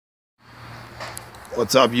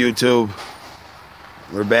What's up, YouTube?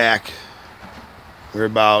 We're back. We're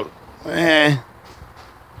about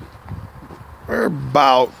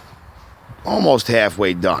almost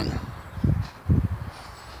halfway done.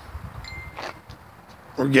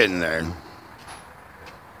 We're getting there.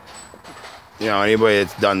 You know, anybody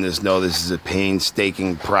that's done this know this is a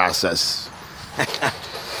painstaking process.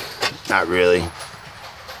 Not really.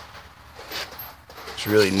 It's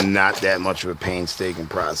really not that much of a painstaking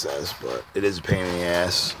process, but it is a pain in the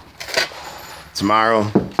ass. Tomorrow,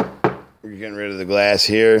 we're getting rid of the glass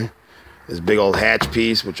here. This big old hatch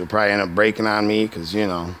piece, which will probably end up breaking on me because, you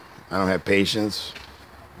know, I don't have patience.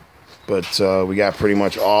 But we got pretty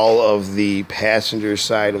much all of the passenger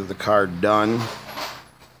side of the car done.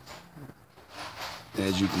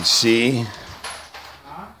 As you can see,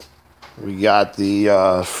 we got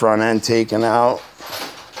the front end taken out.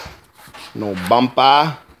 No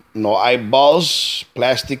bumper, no eyeballs.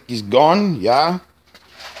 Plastic is gone, yeah?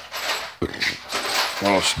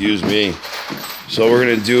 Oh, excuse me. So we're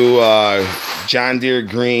going to do John Deere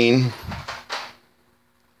green.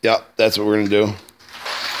 Yep, that's what we're going to do.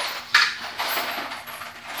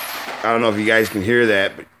 I don't know if you guys can hear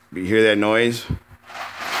that, but you hear that noise?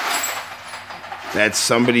 That's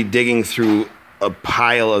somebody digging through a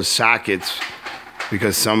pile of sockets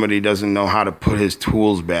because somebody doesn't know how to put his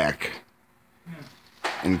tools back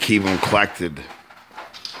and keep them collected.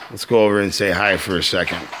 Let's go over and say hi for a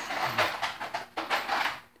second.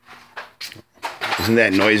 Isn't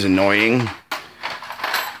that noise annoying?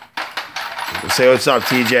 Say what's up,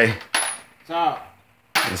 TJ. What's up?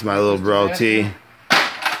 That's my little bro, T.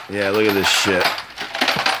 Yeah, look at this shit.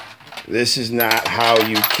 This is not how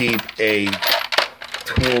you keep a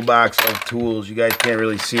toolbox of tools. You guys can't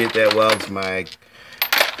really see it that well. It's my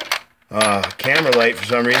camera light for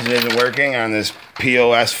some reason isn't working on this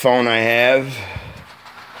POS phone I have.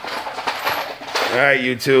 Alright,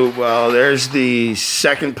 YouTube. Well, there's the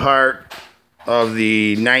second part of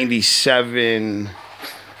the 97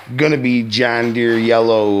 gonna be John Deere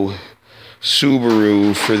yellow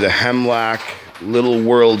Subaru for the Hemlock Little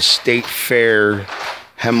World State Fair,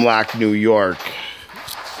 Hemlock, New York.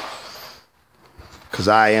 Because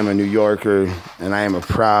I am a New Yorker and I am a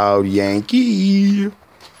proud Yankee.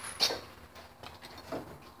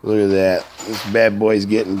 Look at that. This bad boy's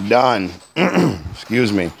getting done.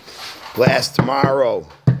 Excuse me. Glass tomorrow.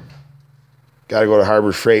 Gotta go to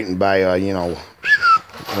Harbor Freight and buy, you know,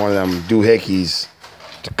 one of them doohickeys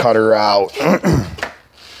to cut her out.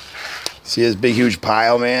 See this big, huge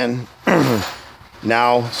pile, man?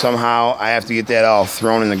 Now, somehow, I have to get that all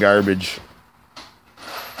thrown in the garbage.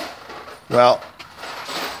 Well,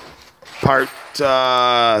 part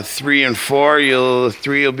 3 and 4,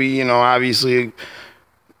 3 will be, you know, obviously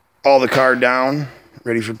all the car down,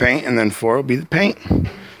 ready for paint, and then 4 will be the paint.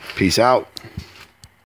 Peace out.